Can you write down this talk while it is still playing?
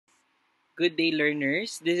Good day,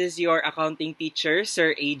 learners. This is your accounting teacher,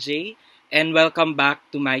 Sir AJ, and welcome back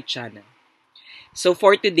to my channel. So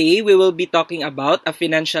for today, we will be talking about a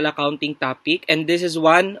financial accounting topic, and this is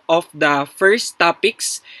one of the first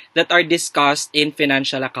topics that are discussed in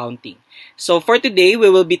financial accounting. So for today, we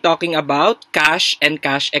will be talking about cash and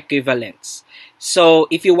cash equivalents. So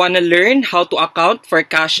if you want to learn how to account for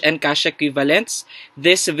cash and cash equivalents,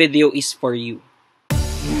 this video is for you.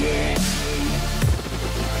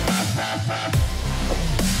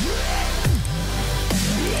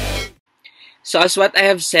 So as what I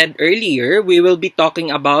have said earlier, we will be talking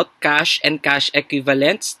about cash and cash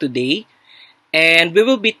equivalents today. And we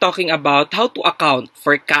will be talking about how to account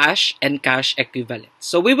for cash and cash equivalents.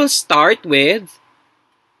 So we will start with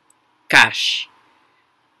cash.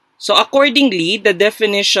 So accordingly, the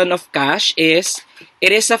definition of cash is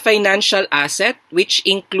it is a financial asset which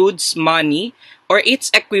includes money or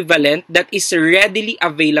its equivalent that is readily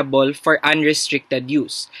available for unrestricted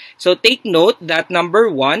use. So take note that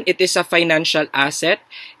number one, it is a financial asset,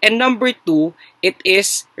 and number two, it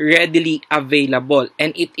is readily available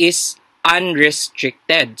and it is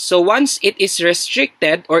unrestricted. So once it is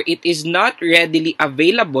restricted or it is not readily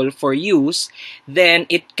available for use, then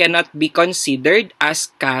it cannot be considered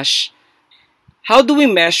as cash. How do we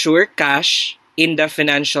measure cash in the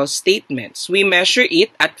financial statements? We measure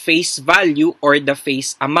it at face value or the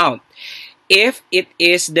face amount. If it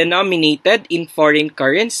is denominated in foreign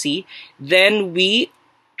currency, then we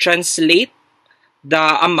translate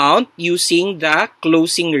the amount using the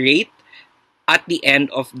closing rate at the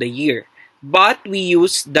end of the year. But we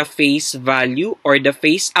use the face value or the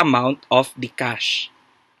face amount of the cash.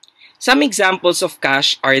 Some examples of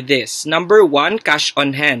cash are this. Number one, cash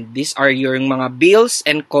on hand. These are yung mga bills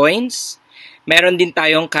and coins. Meron din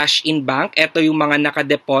tayong cash in bank. Ito yung mga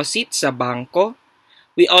nakadeposit sa bangko.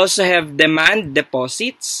 We also have demand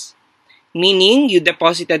deposits, meaning you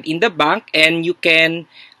deposited in the bank and you can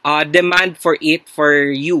demand for it for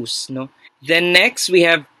use, no? Then next, we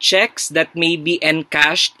have checks that may be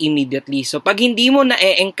encashed immediately. So pag hindi mo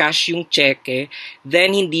na-encash yung cheque,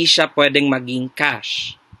 then hindi siya pwedeng maging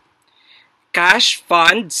cash. Cash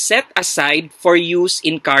fund set aside for use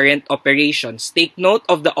in current operations. Take note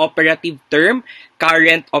of the operative term,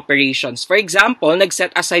 current operations. For example,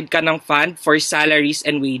 nag-set aside ka ng fund for salaries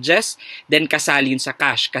and wages, then kasali yun sa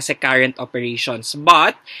cash kasi current operations.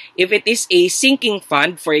 But if it is a sinking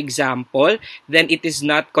fund, for example, then it is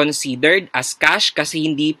not considered as cash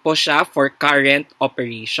kasi hindi po siya for current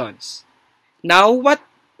operations. Now, what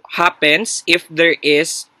happens if there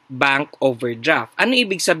is bank overdraft? Ano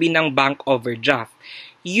ibig sabihin ng bank overdraft?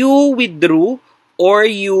 You withdrew or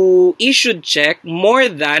you issued check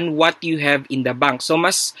more than what you have in the bank. So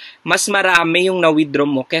mas marami yung na-withdraw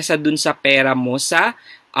mo kaysa dun sa pera mo sa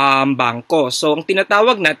bangko. So ang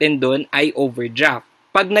tinatawag natin dun ay overdraft.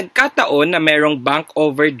 Pag nagkataon na merong bank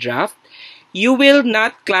overdraft, you will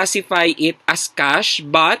not classify it as cash,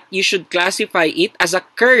 but you should classify it as a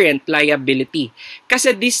current liability.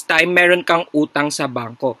 Kasi this time, meron kang utang sa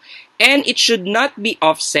bangko. And it should not be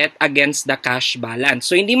offset against the cash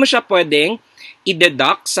balance. So, hindi mo siya pwedeng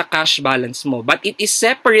i-deduct sa cash balance mo, but it is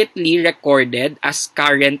separately recorded as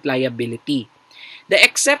current liability. The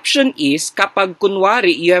exception is kapag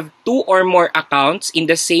kunwari you have two or more accounts in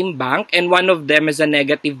the same bank and one of them is a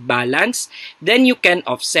negative balance, then you can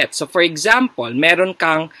offset. So for example, meron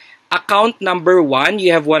kang account number 1,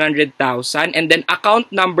 you have 100,000 and then account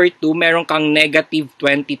number 2, meron kang negative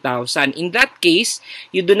 20,000. In that case,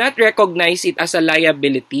 you do not recognize it as a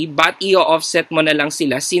liability but i-offset mo na lang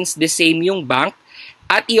sila since the same yung bank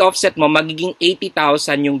at i-offset mo magiging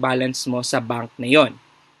 80,000 yung balance mo sa bank na yon.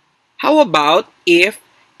 How about if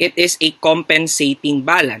it is a compensating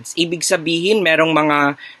balance? Ibig sabihin, merong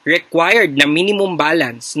mga required na minimum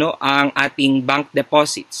balance, no, ang ating bank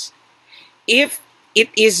deposits. If it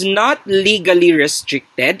is not legally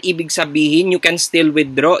restricted, ibig sabihin, you can still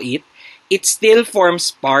withdraw it, it still forms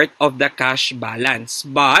part of the cash balance.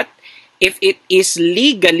 But if it is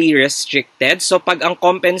legally restricted, so pag ang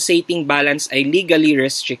compensating balance ay legally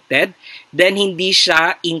restricted, then hindi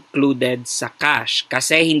siya included sa cash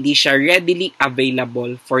kasi hindi siya readily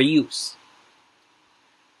available for use.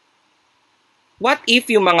 What if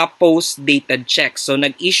yung mga post-dated checks? So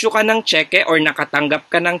nag-issue ka ng cheque or nakatanggap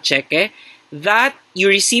ka ng cheque that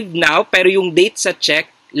you received now pero yung date sa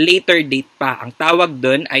check, later date pa. Ang tawag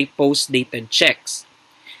doon ay post-dated checks.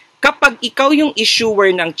 Kapag ikaw yung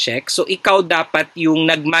issuer ng check, so ikaw dapat yung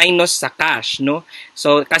nag-minus sa cash, no?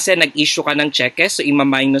 So, kasi nag-issue ka ng cheque, so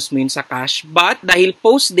ima-minus mo yun sa cash. But, dahil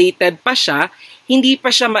post-dated pa siya, hindi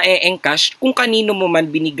pa siya ma-encash kung kanino mo man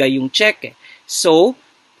binigay yung cheque. So,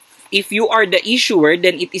 if you are the issuer,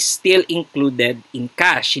 then it is still included in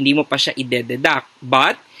cash. Hindi mo pa siya ide-deduct.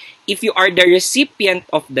 But, if you are the recipient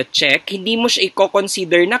of the check, hindi mo siya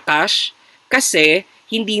i-consider na cash kasi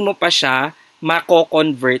hindi mo pa siya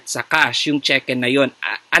mako-convert sa cash, yung check na yon,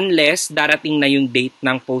 unless darating na yung date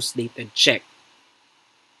ng post-dated check.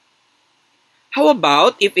 How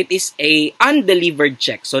about if it is a undelivered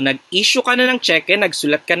check? So, nag-issue ka na ng cheque,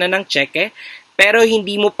 nagsulat ka na ng cheque, pero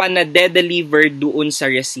hindi mo pa na-deliver doon sa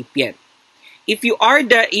recipient. If you are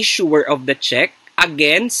the issuer of the check,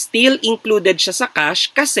 again, still included siya sa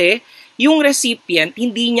cash kasi yung recipient,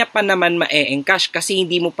 hindi niya pa naman ma-encash kasi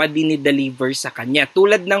hindi mo pa dinideliver sa kanya.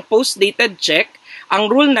 Tulad ng post-dated check, ang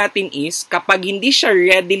rule natin is kapag hindi siya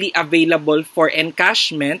readily available for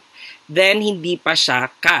encashment, then hindi pa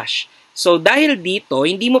siya cash. So, dahil dito,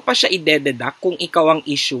 hindi mo pa siya i-deduct kung ikaw ang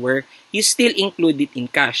issuer, you still include it in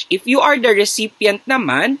cash. If you are the recipient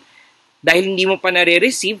naman, dahil hindi mo pa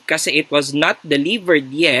nare-receive kasi it was not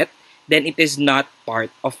delivered yet, then it is not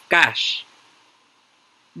part of cash.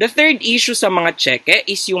 The third issue sa mga cheque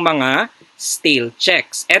is yung mga stale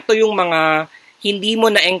checks. Ito yung mga hindi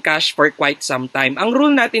mo na-encash for quite some time. Ang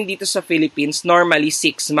rule natin dito sa Philippines, normally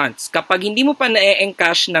 6 months. Kapag hindi mo pa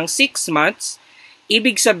na-encash ng 6 months,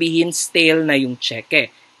 ibig sabihin stale na yung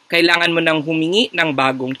cheque. Kailangan mo nang humingi ng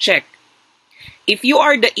bagong check. If you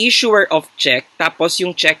are the issuer of check, tapos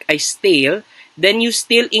yung check ay stale, then you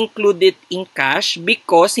still include it in cash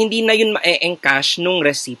because hindi na yun ma-encash nung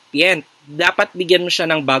recipient. Dapat bigyan mo siya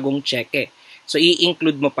ng bagong cheque. So,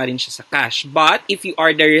 i-include mo pa rin siya sa cash. But, if you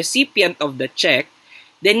are the recipient of the check,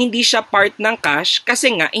 then hindi siya part ng cash kasi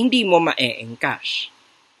nga hindi mo ma-encash.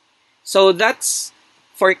 So, that's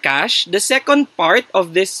for cash. The second part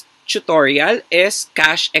of this tutorial is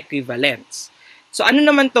cash equivalents. So, ano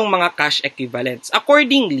naman tong mga cash equivalents?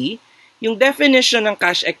 Accordingly, yung definition ng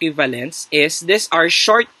cash equivalents is these are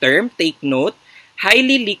short-term, take note,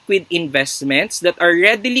 highly liquid investments that are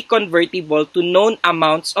readily convertible to known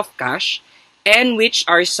amounts of cash and which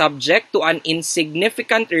are subject to an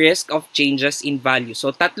insignificant risk of changes in value.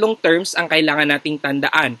 So, tatlong terms ang kailangan nating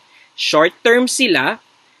tandaan. Short-term sila,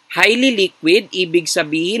 highly liquid, ibig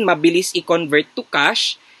sabihin mabilis i-convert to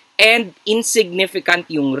cash, and insignificant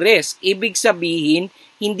yung risk. Ibig sabihin,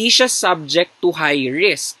 hindi siya subject to high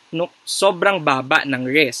risk. No? Sobrang baba ng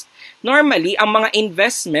risk. Normally, ang mga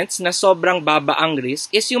investments na sobrang baba ang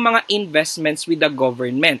risk is yung mga investments with the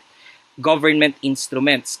government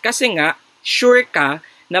instruments. Kasi nga, sure ka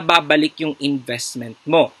na babalik yung investment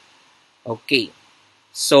mo. Okay.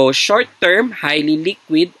 So, short-term, highly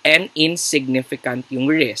liquid, and insignificant yung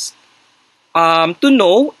risk. To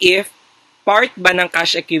know if part ba ng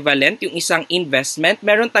cash equivalent yung isang investment,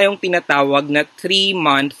 meron tayong tinatawag na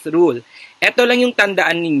 3-month rule. Ito lang yung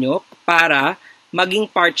tandaan ninyo para maging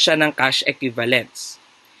part siya ng cash equivalents.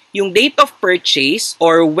 Yung date of purchase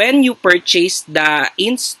or when you purchase the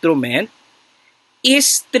instrument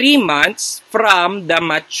is 3 months from the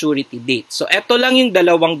maturity date. So, eto lang yung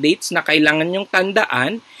dalawang dates na kailangan nyong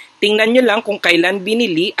tandaan. Tingnan nyo lang kung kailan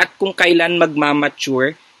binili at kung kailan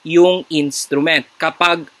magmamature yung instrument.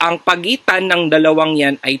 Kapag ang pagitan ng dalawang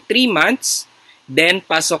yan ay 3 months, then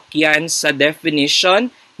pasok yan sa definition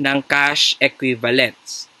ng cash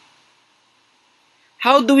equivalents.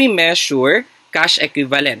 How do we measure cash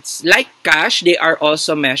equivalents? Like cash, they are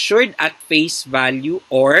also measured at face value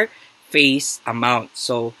or face amount.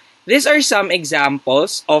 So, these are some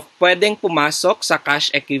examples of pwedeng pumasok sa cash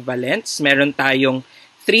equivalents. Meron tayong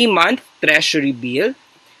 3-month treasury bill.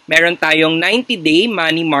 Meron tayong 90-day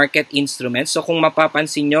money market instruments. So, kung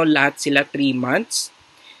mapapansin nyo, lahat sila 3 months.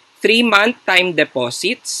 3-month time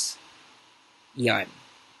deposits. Yan.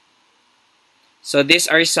 So, these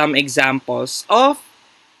are some examples of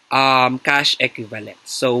cash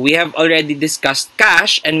equivalents. So, we have already discussed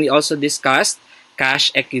cash and we also discussed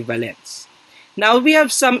cash equivalents. Now, we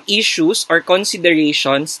have some issues or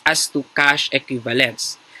considerations as to cash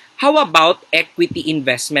equivalents. How about equity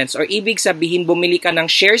investments? Or ibig sabihin, bumili ka ng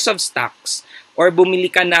shares of stocks or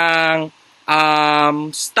bumili ka ng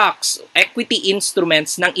stocks, equity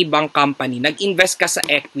instruments ng ibang company. Nag-invest ka sa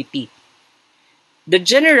equity. The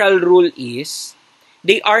general rule is,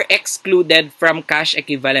 they are excluded from cash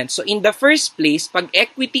equivalents. So, in the first place, pag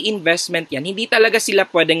equity investment yan, hindi talaga sila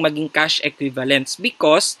pwedeng maging cash equivalents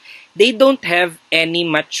because they don't have any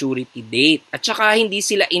maturity date. At saka, hindi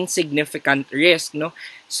sila insignificant risk, no?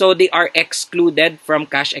 So, they are excluded from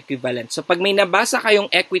cash equivalents. So, pag may nabasa kayong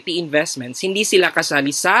equity investments, hindi sila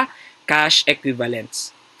kasali sa cash equivalents.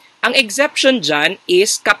 Ang exception dyan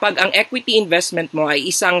is kapag ang equity investment mo ay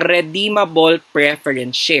isang redeemable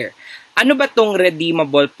preference share. Ano ba tong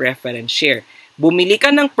redeemable preference share? Bumili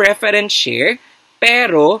ka ng preference share,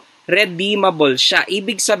 pero redeemable siya.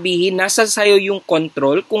 Ibig sabihin, nasa sayo yung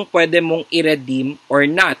control kung pwede mong i-redeem or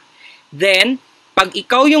not. Then, pag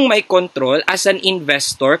ikaw yung may control as an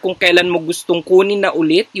investor, kung kailan mo gustong kunin na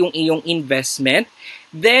ulit yung iyong investment,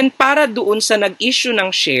 then para doon sa nag-issue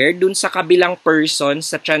ng share, doon sa kabilang person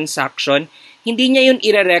sa transaction, hindi niya yun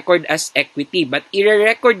i-record as equity, but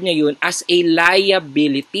i-record niya yun as a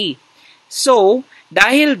liability. So,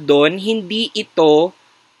 dahil doon, hindi ito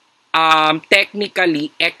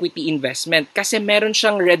technically equity investment kasi meron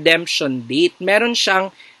siyang redemption date. Meron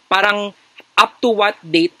siyang parang up to what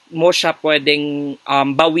date mo siya pwedeng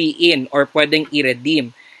bawiin or pwedeng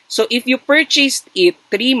i-redeem. So if you purchased it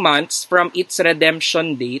 3 months from its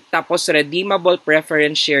redemption date, tapos redeemable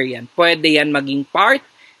preference share yan, pwede yan maging part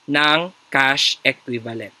ng cash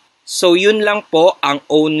equivalent. So yun lang po ang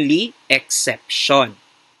only exception.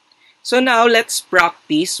 So now let's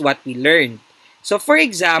practice what we learned. So for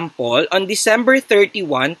example, on December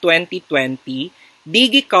 31, 2020,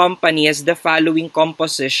 Digi Company has the following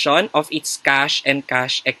composition of its cash and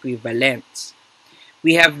cash equivalents.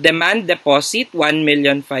 We have demand deposit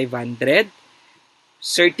 1,500,000,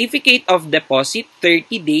 certificate of deposit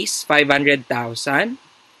 30 days 500,000,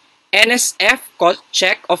 NSF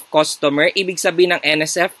check of customer, ibig sabihin ng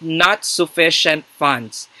NSF not sufficient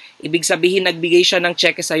funds. Ibig sabihin, nagbigay siya ng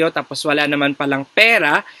cheque sa'yo tapos wala naman palang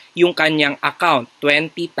pera yung kanyang account,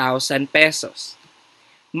 20,000 pesos.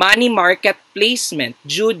 Money market placement,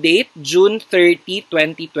 due date, June 30,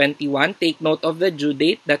 2021. Take note of the due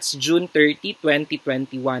date, that's June 30,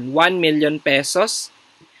 2021. 1 million pesos.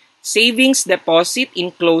 Savings deposit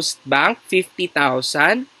in closed bank,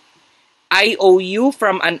 50,000. IOU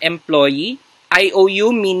from an employee.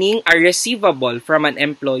 IOU meaning a receivable from an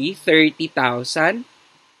employee, 30,000.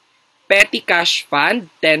 Petty cash fund,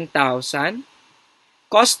 10,000.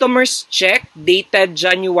 Customer's check dated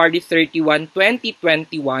January 31,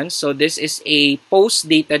 2021. So this is a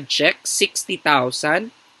post-dated check,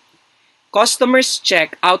 60,000. Customer's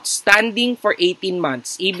check outstanding for 18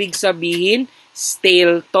 months. Ibig sabihin,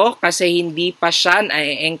 stale to kasi hindi pa siya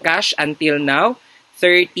na-encash until now,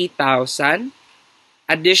 30,000.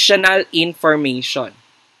 Additional information.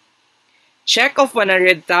 Check of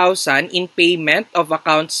 100,000 in payment of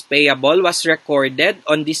accounts payable was recorded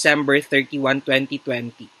on December 31,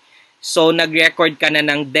 2020. So, nag-record ka na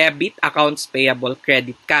ng debit accounts payable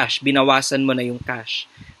credit cash. Binawasan mo na yung cash.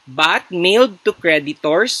 But mailed to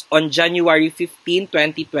creditors on January 15,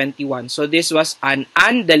 2021. So, this was an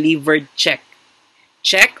undelivered check.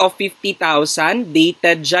 Check of 50,000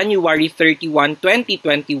 dated January 31,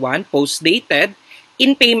 2021, post-dated,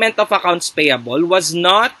 in payment of accounts payable was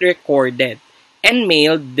not recorded and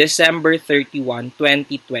mailed December 31,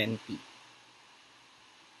 2020.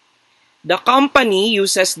 The company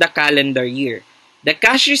uses the calendar year. The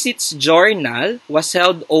cash receipts journal was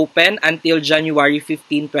held open until January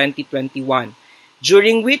 15, 2021,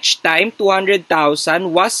 during which time 200,000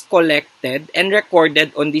 was collected and recorded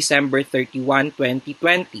on December 31,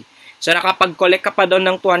 2020. So nakapag-collect ka pa doon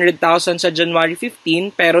ng 200,000 sa January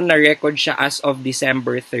 15 pero na-record siya as of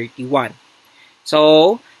December 31.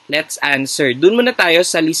 So, let's answer. Doon muna tayo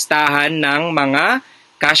sa listahan ng mga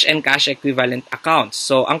cash and cash equivalent accounts.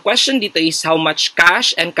 So, ang question dito is how much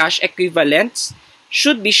cash and cash equivalents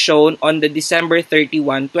should be shown on the December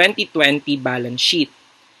 31, 2020 balance sheet.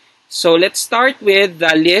 So, let's start with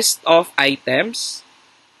the list of items.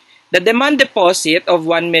 The demand deposit of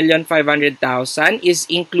 1,500,000 is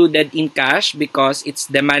included in cash because it's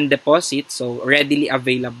demand deposit, so readily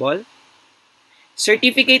available.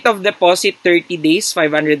 Certificate of deposit 30 days,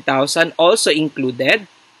 500,000 also included.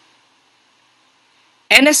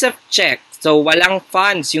 NSF check, so walang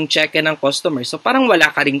funds yung check ng customer. So parang wala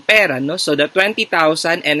ka ring pera, no? So the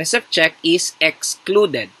 20,000 NSF check is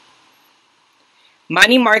excluded.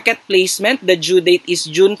 Money market placement, the due date is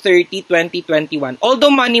June 30, 2021. Although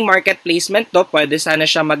money market placement to, pwede sana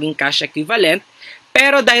siya maging cash equivalent,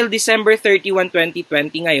 pero dahil December 31,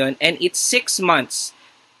 2020 ngayon, and it's 6 months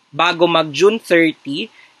bago mag-June 30,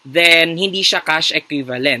 then hindi siya cash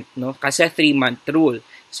equivalent, no? Kasi 3-month rule.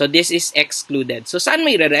 So this is excluded. So saan mo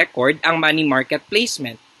i-record ang money market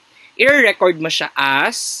placement? I-record mo siya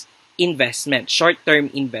as investment, short-term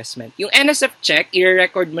investment. Yung NSF check,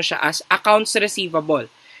 i-record mo siya as accounts receivable.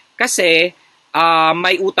 Kasi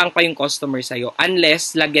may utang pa yung customer sa'yo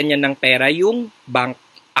unless lagyan niya ng pera yung bank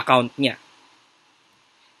account niya.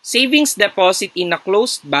 Savings deposit in a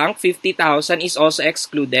closed bank, 50,000 is also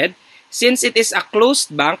excluded. Since it is a closed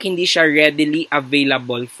bank, hindi siya readily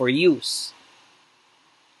available for use.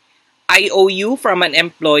 IOU from an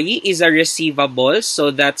employee is a receivable, so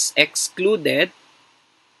that's excluded.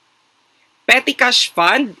 Petty cash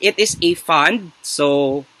fund, it is a fund,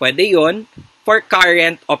 so pwede yun, for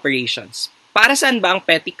current operations. Para saan ba ang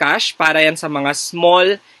petty cash? Para yan sa mga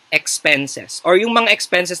small expenses or yung mga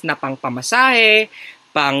expenses na pang pamasahe,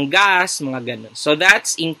 pang gas, mga ganun. So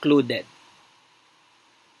that's included.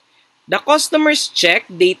 The customer's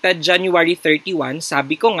check dated January 31,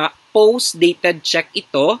 sabi ko nga, post-dated check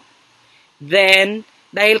ito. Then,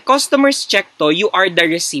 dahil customer's check to, you are the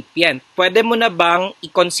recipient. Pwede mo na bang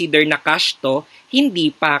i-consider na cash to?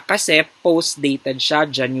 Hindi pa kasi post-dated siya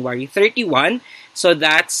January 31. So,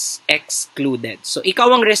 that's excluded. So,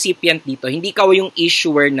 ikaw ang recipient dito. Hindi ikaw yung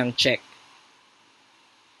issuer ng check.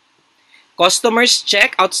 Customer's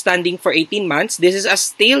check outstanding for 18 months. This is a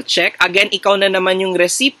stale check. Again, ikaw na naman yung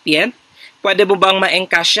recipient. Pwede mo bang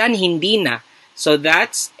ma-encash yan? Hindi na. So,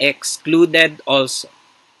 that's excluded also.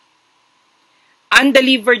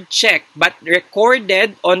 Undelivered check but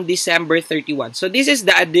recorded on December 31. So, this is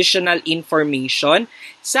the additional information.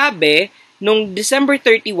 Sabi, nung December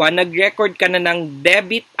 31, nag-record ka na ng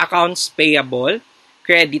debit accounts payable,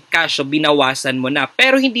 credit cash, so binawasan mo na.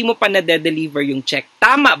 Pero hindi mo pa na-deliver yung check.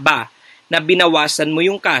 Tama ba na binawasan mo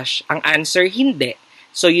yung cash? Ang answer, hindi.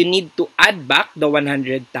 So, you need to add back the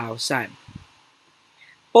 100,000.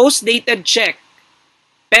 Post-dated check,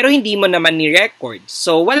 pero hindi mo naman ni-record.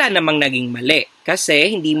 So, wala namang naging mali.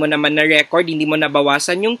 Kasi hindi mo naman na-record, hindi mo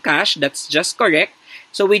nabawasan yung cash. That's just correct.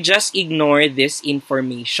 So, we just ignore this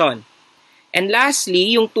information. And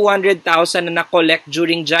lastly, yung 200,000 na na-collect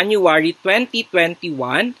during January 2021,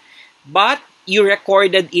 but you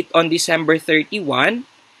recorded it on December 31.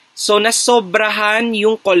 So, nasobrahan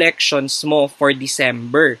yung collections mo for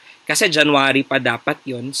December. Kasi January pa dapat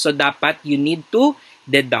yun. So, dapat you need to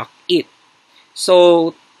deduct it.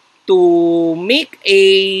 So, to make a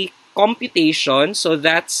computation, so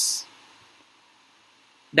that's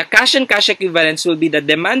the cash and cash equivalents will be the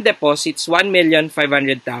demand deposits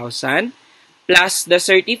 1,500,000 plus the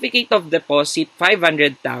certificate of deposit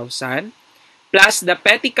 500,000 plus the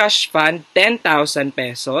petty cash fund 10,000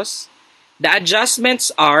 pesos. The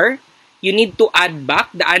adjustments are you need to add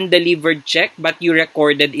back the undelivered check but you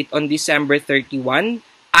recorded it on December 31,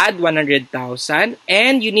 add 100,000,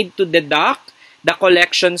 and you need to deduct the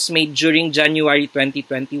collections made during January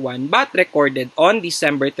 2021 but recorded on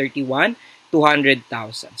December 31, 200,000.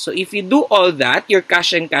 So if you do all that, your cash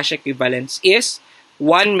and cash equivalents is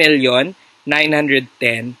 1,910,000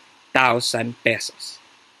 pesos.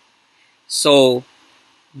 So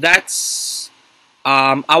that's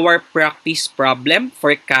our practice problem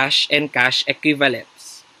for cash and cash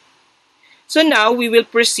equivalents. So now we will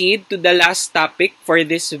proceed to the last topic for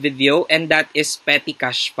this video, and that is petty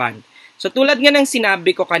cash fund. So tulad nga ng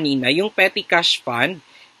sinabi ko kanina, yung petty cash fund,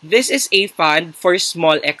 this is a fund for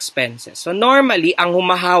small expenses. So normally, ang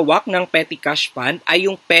humahawak ng petty cash fund ay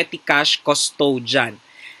yung petty cash custodian.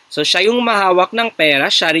 So siya yung mahawak ng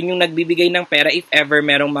pera, siya rin yung nagbibigay ng pera if ever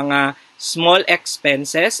merong mga small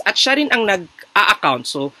expenses, at siya rin ang nag-a-account.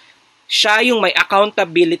 So siya yung may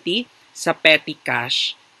accountability sa petty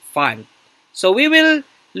cash fund. So we will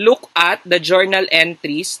look at the journal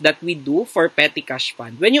entries that we do for petty cash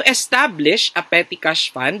fund. When you establish a petty cash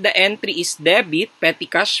fund, the entry is debit, petty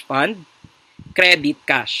cash fund, credit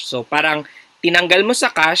cash. So parang tinanggal mo sa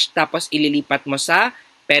cash tapos ililipat mo sa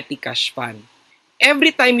petty cash fund.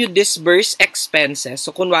 Every time you disburse expenses,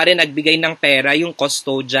 so kunwari nagbigay ng pera yung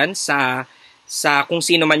custodian sa kung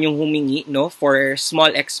sino man yung humingi, no, for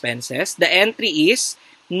small expenses, the entry is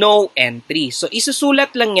no entry. So,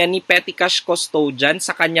 isusulat lang yan ni petty cash custodian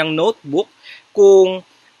sa kanyang notebook kung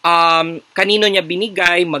kanino niya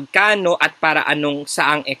binigay, magkano, at para anong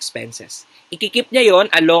saang expenses. Ikikip niya yon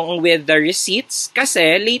along with the receipts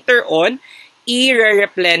kasi later on,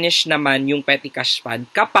 i-replenish naman yung petty cash fund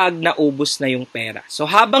kapag naubos na yung pera. So,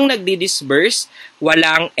 habang nagdi-disburse,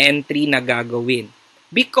 walang entry na gagawin.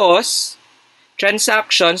 Because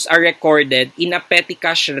transactions are recorded in a petty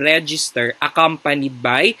cash register accompanied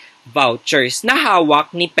by vouchers na hawak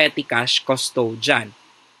ni petty cash custodian.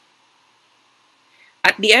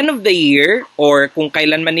 At the end of the year, or kung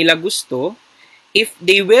kailan man nila gusto, if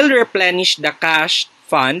they will replenish the cash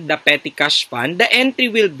fund, the petty cash fund, the entry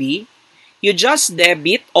will be, you just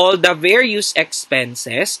debit all the various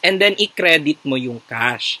expenses and then i-credit mo yung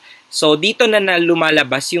cash. So, dito na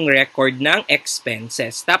lumalabas yung record ng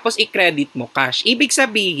expenses. Tapos, i-credit mo cash. Ibig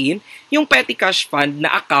sabihin, yung petty cash fund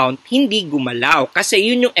na account, hindi gumalaw. Kasi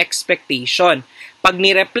yun yung expectation. Pag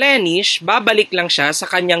ni-replenish, babalik lang siya sa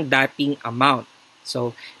kanyang dating amount.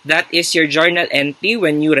 So, that is your journal entry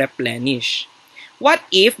when you replenish. What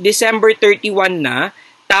if December 31 na,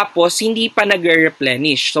 tapos hindi pa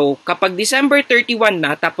nagre-replenish. So, kapag December 31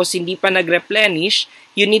 na, tapos hindi pa nag-replenish,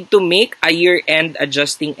 you need to make a year-end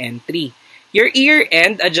adjusting entry. Your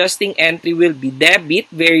year-end adjusting entry will be debit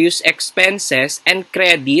various expenses and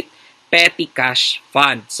credit petty cash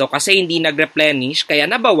fund. So, kasi hindi nag-replenish, kaya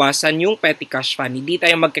nabawasan yung petty cash fund. Hindi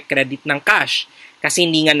tayo magka-credit ng cash kasi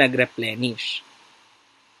hindi nga nag-replenish.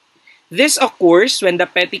 This occurs when the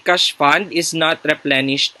petty cash fund is not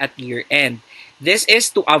replenished at year-end. This is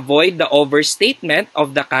to avoid the overstatement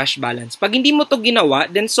of the cash balance. Pag hindi mo to ginawa,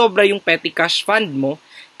 then sobra yung petty cash fund mo,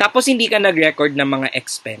 tapos hindi ka nag-record ng mga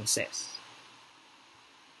expenses.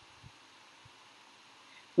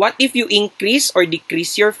 What if you increase or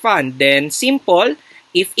decrease your fund? Then simple,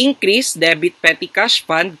 if increase, debit petty cash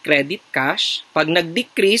fund, credit cash. Pag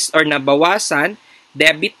nag-decrease or nabawasan,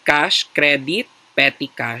 debit cash, credit, petty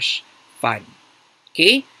cash fund.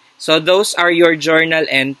 Okay? So those are your journal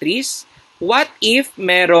entries. What if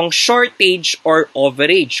merong shortage or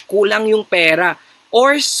overage? Kulang yung pera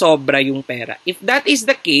or sobra yung pera. If that is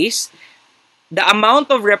the case, the amount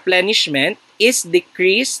of replenishment is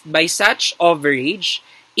decreased by such overage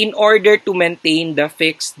in order to maintain the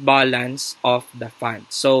fixed balance of the fund.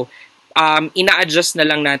 So, ina-adjust na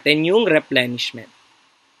lang natin yung replenishment.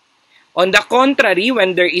 On the contrary,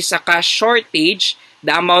 when there is a cash shortage,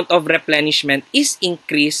 the amount of replenishment is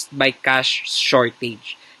increased by cash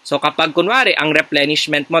shortage. So kapag kunwari, ang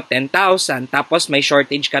replenishment mo 10,000, tapos may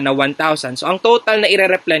shortage ka na 1,000, so ang total na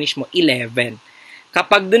ire-replenish mo 11.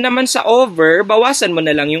 Kapag doon naman sa over, bawasan mo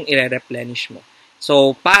na lang yung ire-replenish mo.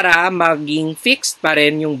 So para maging fixed pa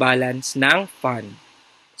rin yung balance ng fund.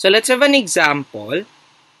 So let's have an example.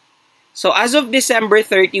 So as of December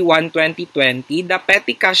 31, 2020, the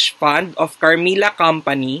petty cash fund of Carmila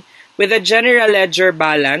Company with a general ledger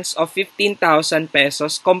balance of 15,000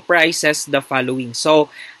 pesos comprises the following. So,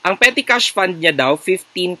 ang petty cash fund niya daw,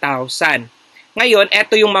 15,000. Ngayon,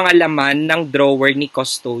 eto yung mga laman ng drawer ni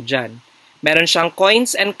custodian. Meron siyang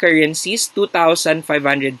coins and currencies, 2,550.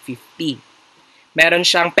 Meron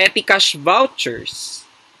siyang petty cash vouchers.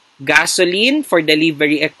 Gasoline for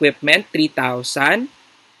delivery equipment, 3,000.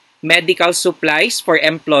 Medical supplies for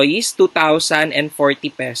employees, 2,040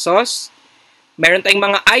 pesos. Meron tayong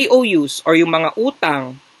mga IOUs or yung mga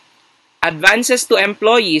utang. Advances to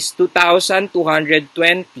employees, 2,220.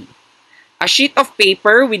 A sheet of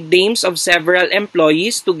paper with names of several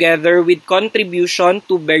employees together with contribution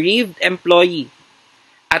to bereaved employee.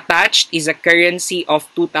 Attached is a currency of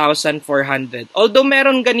 2,400. Although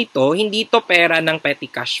meron ganito, hindi to pera ng petty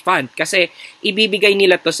cash fund kasi ibibigay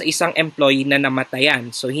nila to sa isang employee na namatayan.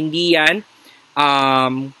 So, hindi yan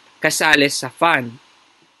kasali sa fund.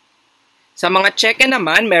 Sa mga cheque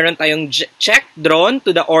naman, meron tayong check drawn to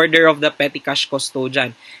the order of the petty cash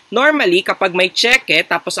custodian. Normally, kapag may cheque,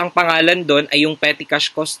 tapos ang pangalan doon ay yung petty cash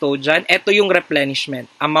custodian, ito yung replenishment,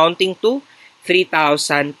 amounting to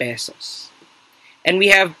 3,000 pesos. And we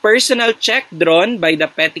have personal check drawn by the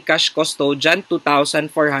petty cash custodian, 2,400.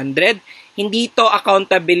 Hindi to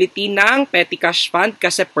accountability ng petty cash fund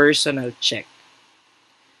kasi personal check.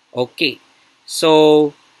 Okay. So,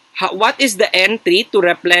 what is the entry to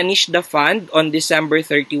replenish the fund on December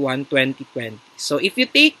 31, 2020? So, if you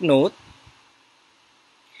take note,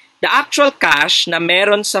 the actual cash na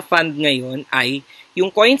meron sa fund ngayon ay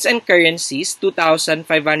yung coins and currencies, 2,550,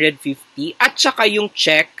 at saka yung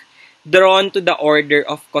check drawn to the order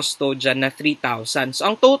of custodian na 3,000. So,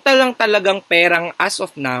 ang total lang talagang perang as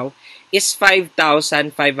of now is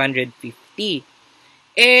 5,550.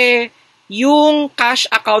 Yung cash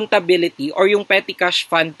accountability or yung petty cash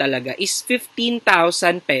fund talaga is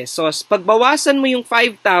 15,000 pesos. Pagbawasan mo yung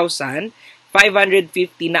 5,550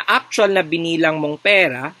 na actual na binilang mong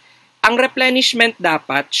pera, ang replenishment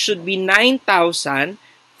dapat should be 9,450.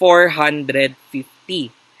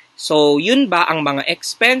 So, yun ba ang mga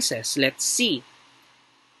expenses? Let's see.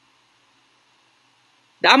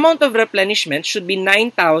 The amount of replenishment should be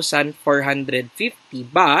 9,450,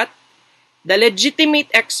 but the legitimate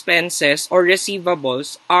expenses or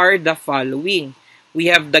receivables are the following.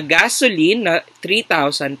 We have the gasoline na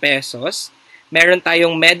 3,000 pesos. Meron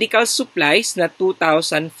tayong medical supplies na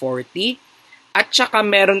 2,040. At saka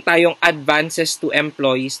meron tayong advances to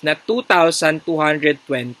employees na 2,220.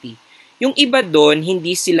 Yung iba doon,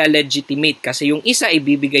 hindi sila legitimate kasi yung isa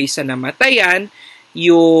ibibigay sa namatayan,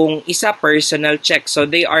 yung isa personal check. So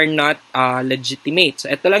they are not legitimate.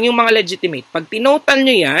 So ito lang yung mga legitimate. Pag tinotal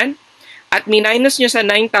nyo yan, at minus nyo sa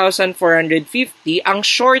 9,450, ang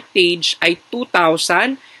shortage ay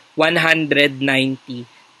 2,190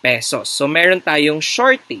 pesos. So, meron tayong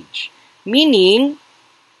shortage. Meaning,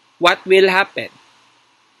 what will happen?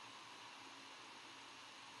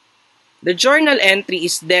 The journal entry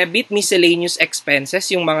is debit miscellaneous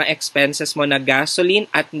expenses, yung mga expenses mo na gasoline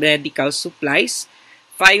at medical supplies,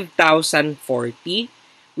 5,040.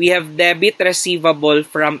 We have debit receivable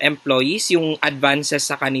from employees, yung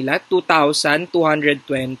advances sa kanila, 2,220.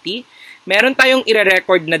 Meron tayong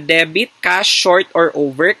ire-record na debit, cash, short or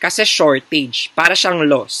over, kasi shortage, para siyang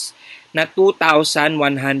loss, na 2,190.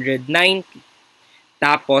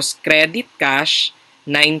 Tapos, credit cash,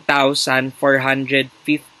 9,450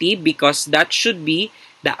 because that should be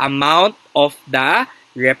the amount of the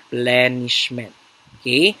replenishment.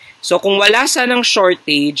 Okay? So, kung wala sanang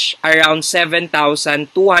shortage, around 7,260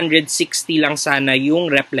 lang sana yung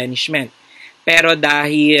replenishment. Pero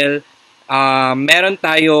dahil meron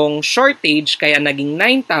tayong shortage, kaya naging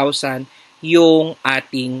 9,000 yung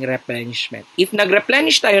ating replenishment. If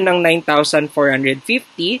nag-replenish tayo ng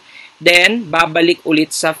 9,450, then babalik ulit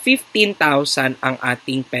sa 15,000 ang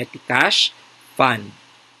ating petty cash fund.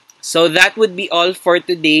 So that would be all for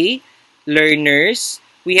today, learners.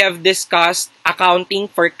 We have discussed accounting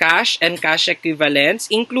for cash and cash equivalents,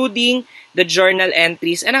 including the journal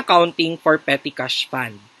entries and accounting for petty cash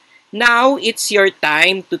fund. Now, it's your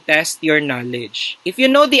time to test your knowledge. If you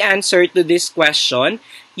know the answer to this question,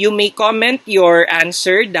 you may comment your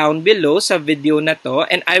answer down below sa video na to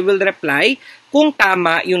and I will reply kung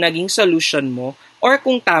tama yung naging solution mo or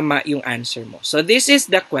kung tama yung answer mo. So this is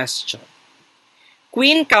the question.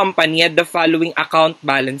 Queen Company had the following account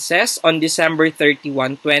balances on December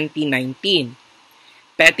 31, 2019.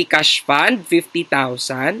 Petty cash fund,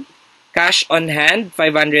 50,000. Cash on hand,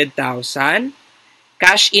 500,000.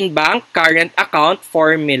 Cash in bank, current account,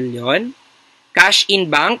 4 million. Cash in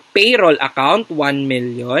bank, payroll account, 1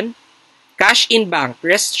 million. Cash in bank,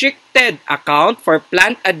 restricted account for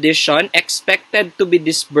plant addition expected to be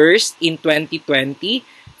disbursed in 2020,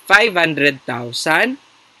 500,000.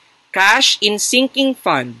 Cash in sinking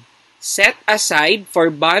fund, set aside for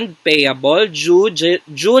bond payable due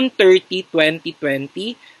June 30,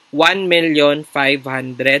 2020,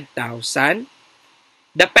 1,500,000.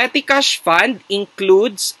 The petty cash fund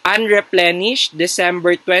includes unreplenished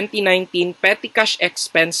December 2019 petty cash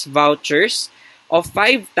expense vouchers of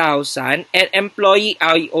 5,000 and employee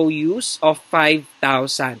IOUs of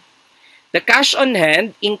 5,000. The cash on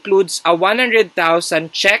hand includes a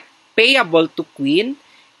 100,000 check payable to Queen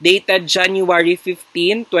dated January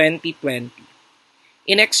 15, 2020.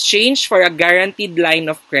 In exchange for a guaranteed line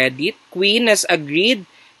of credit, Queen has agreed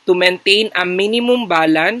to maintain a minimum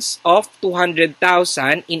balance of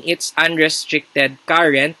 200,000 in its unrestricted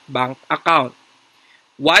current bank account.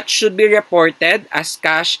 What should be reported as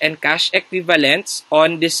cash and cash equivalents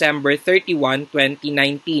on December 31,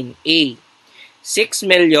 2019? A.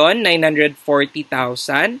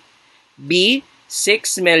 6,940,000. B.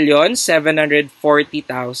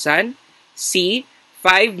 6,740,000. C.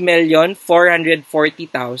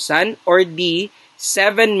 5,440,000. Or D.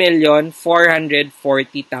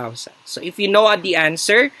 7,440,000. So if you know the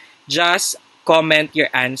answer, just comment your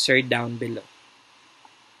answer down below.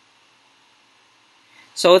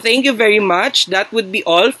 So thank you very much. That would be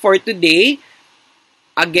all for today.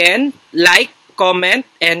 Again, like, comment,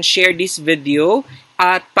 and share this video.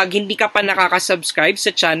 At pag hindi ka pa nakaka-subscribe sa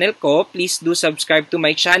channel ko, please do subscribe to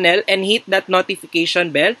my channel and hit that notification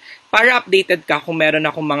bell para updated ka kung meron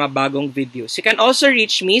akong mga bagong videos. You can also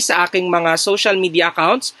reach me sa aking mga social media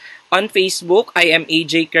accounts. On Facebook, I am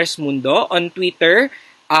AJ Cresmundo. On Twitter,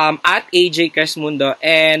 at AJ Cresmundo.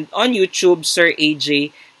 And on YouTube, Sir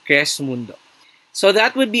AJ Cresmundo. So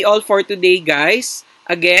that would be all for today, guys.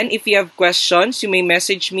 Again, if you have questions, you may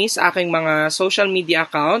message me sa aking mga social media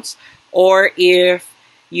accounts, or if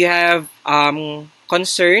you have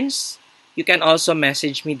concerns, you can also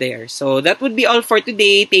message me there. So that would be all for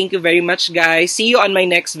today. Thank you very much, guys. See you on my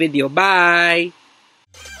next video. Bye!